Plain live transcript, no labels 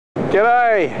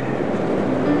G'day.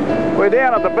 We're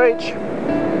down at the beach.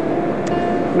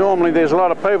 Normally there's a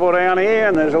lot of people down here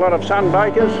and there's a lot of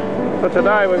sunbakers, but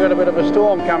today we've got a bit of a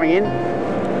storm coming in.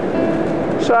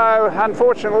 So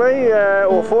unfortunately,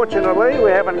 or fortunately,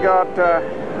 we haven't got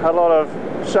a lot of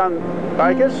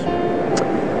sunbakers.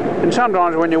 And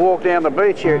sometimes when you walk down the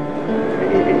beach, you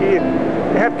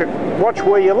have to watch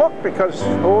where you look, because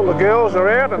all the girls are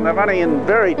out and they're only in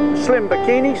very slim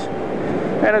bikinis,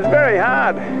 and it's very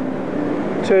hard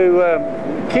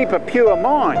to keep a pure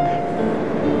mind.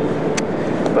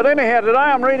 But anyhow, today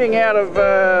I'm reading out of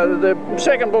the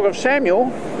second book of Samuel,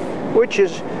 which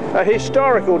is a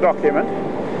historical document,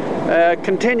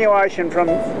 continuation from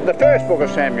the first book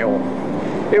of Samuel.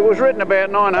 It was written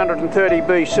about 930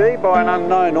 BC by an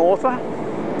unknown author,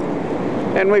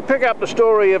 and we pick up the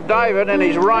story of David and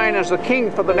his reign as the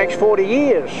king for the next 40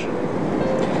 years.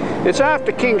 It's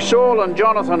after King Saul and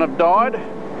Jonathan have died,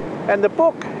 and the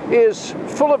book is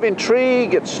full of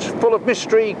intrigue, it's full of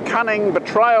mystery, cunning,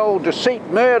 betrayal, deceit,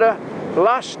 murder,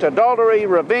 lust, adultery,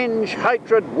 revenge,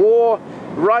 hatred, war,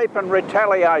 rape and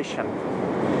retaliation.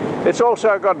 It's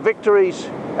also got victories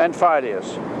and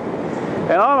failures.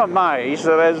 And I'm amazed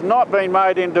that it has not been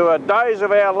made into a Days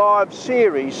of Our Lives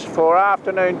series for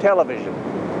afternoon television.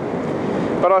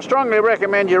 But I strongly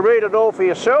recommend you read it all for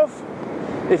yourself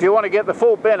if you want to get the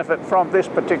full benefit from this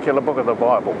particular book of the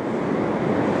Bible.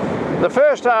 The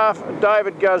first half,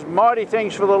 David does mighty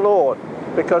things for the Lord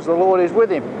because the Lord is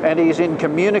with him and he's in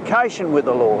communication with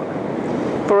the Lord.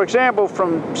 For example,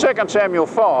 from 2 Samuel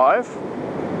 5,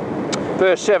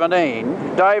 verse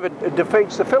 17, David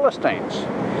defeats the Philistines.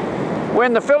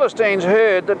 When the Philistines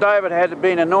heard that David had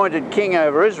been anointed king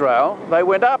over Israel, they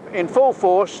went up in full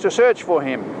force to search for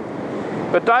him.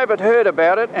 But David heard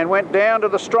about it and went down to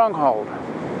the stronghold.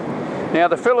 Now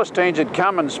the Philistines had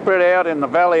come and spread out in the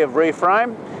valley of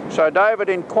Rephaim, so David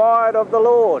inquired of the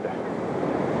Lord,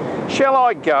 "Shall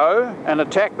I go and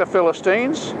attack the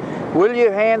Philistines? Will you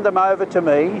hand them over to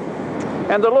me?"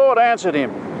 And the Lord answered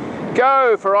him,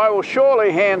 "Go, for I will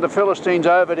surely hand the Philistines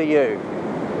over to you."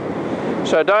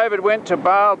 So David went to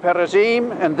Baal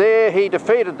Perazim, and there he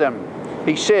defeated them.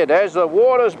 He said, "As the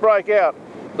waters break out,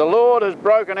 the Lord has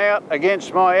broken out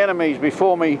against my enemies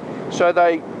before me." So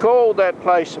they called that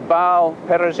place Baal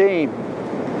Perazim.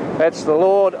 That's the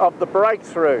Lord of the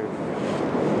breakthrough.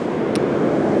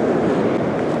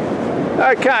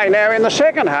 Okay, now in the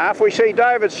second half we see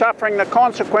David suffering the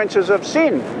consequences of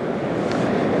sin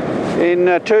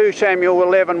in 2 Samuel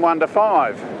 11,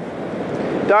 1-5.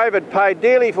 David paid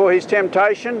dearly for his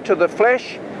temptation to the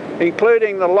flesh,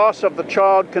 including the loss of the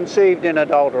child conceived in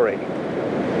adultery.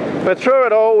 But through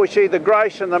it all we see the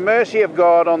grace and the mercy of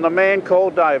God on the man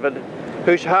called David,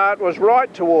 whose heart was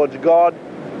right towards God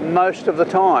most of the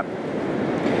time.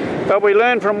 But we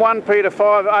learn from 1 Peter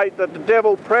 5:8 that the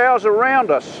devil prowls around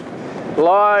us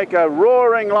like a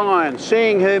roaring lion,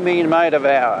 seeing whom he may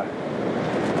devour.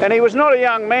 And he was not a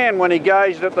young man when he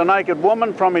gazed at the naked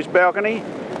woman from his balcony,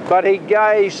 but he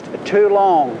gazed too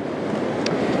long.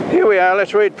 Here we are,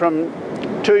 let's read from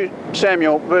 2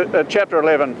 Samuel chapter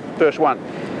 11, verse 1.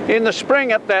 In the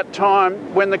spring at that time,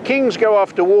 when the kings go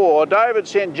off to war, David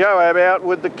sent Joab out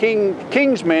with the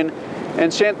king's men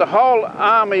and sent the whole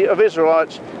army of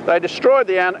Israelites. They destroyed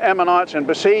the Ammonites and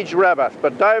besieged Rabbah,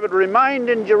 but David remained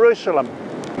in Jerusalem.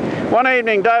 One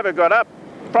evening David got up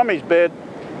from his bed,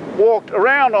 walked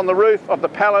around on the roof of the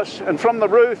palace, and from the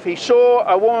roof he saw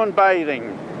a woman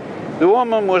bathing. The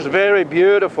woman was very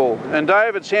beautiful, and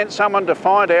David sent someone to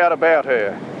find out about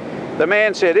her. The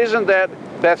man said, "Isn't that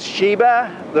Bathsheba,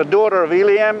 the daughter of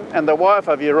Eliam and the wife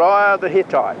of Uriah the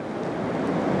Hittite?"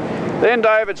 Then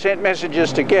David sent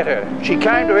messengers to get her. She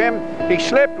came to him, he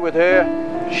slept with her,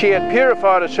 she had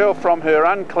purified herself from her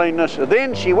uncleanness.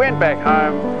 Then she went back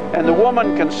home, and the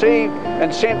woman conceived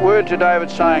and sent word to David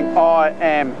saying, "I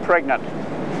am pregnant."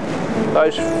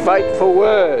 Those fateful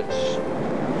words.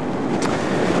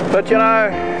 But you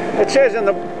know, it says in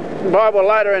the Bible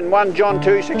later in 1 John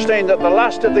 2:16 that the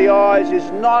lust of the eyes is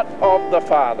not of the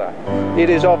Father, it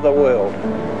is of the world.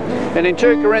 And in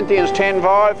 2 Corinthians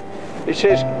 10:5 it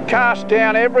says, "Cast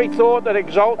down every thought that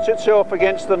exalts itself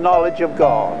against the knowledge of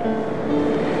God."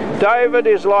 David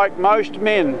is like most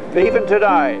men, even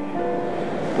today.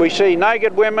 We see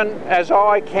naked women as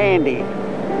eye candy,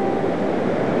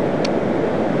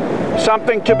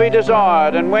 something to be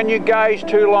desired, and when you gaze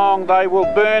too long they will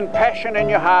burn passion in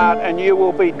your heart and you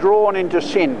will be drawn into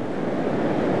sin.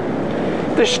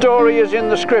 This story is in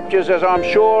the scriptures, as I'm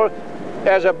sure,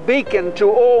 as a beacon to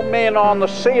all men on the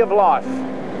sea of life.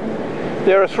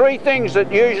 There are three things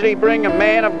that usually bring a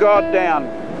man of God down.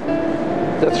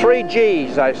 The 3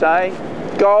 G's, they say: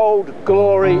 gold,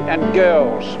 glory and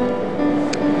girls.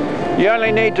 You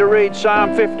only need to read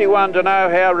Psalm 51 to know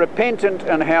how repentant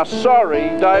and how sorry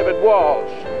David was.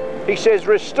 He says,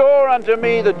 "Restore unto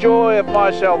me the joy of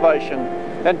my salvation,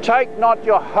 and take not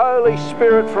your Holy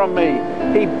Spirit from me."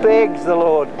 He begs the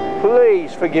Lord,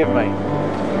 please forgive me.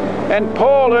 And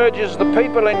Paul urges the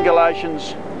people in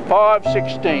Galatians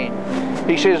 5:16.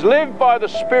 He says, "Live by the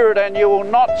Spirit and you will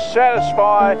not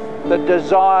satisfy the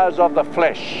desires of the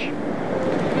flesh."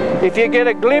 If you get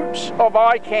a glimpse of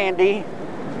eye candy,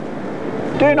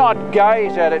 do not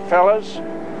gaze at it, fellas.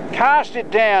 Cast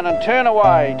it down and turn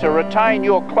away to retain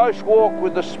your close walk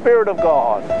with the Spirit of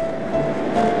God.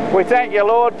 We thank you,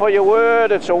 Lord, for your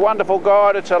word. It's a wonderful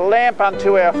guide. It's a lamp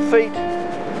unto our feet.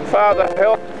 Father,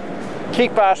 help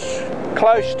keep us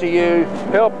close to you.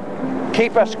 Help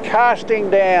keep us casting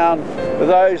down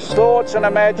those thoughts and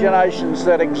imaginations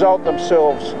that exalt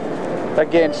themselves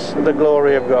against the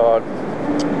glory of God.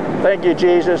 Thank you,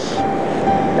 Jesus.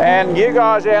 And you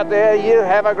guys out there, you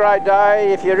have a great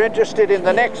day. If you're interested in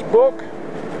the next book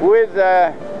with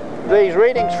these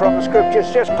readings from the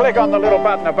scriptures, just click on the little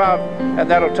button above and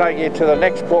that'll take you to the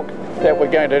next book that we're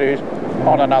going to do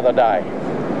on another day.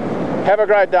 Have a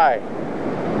great day.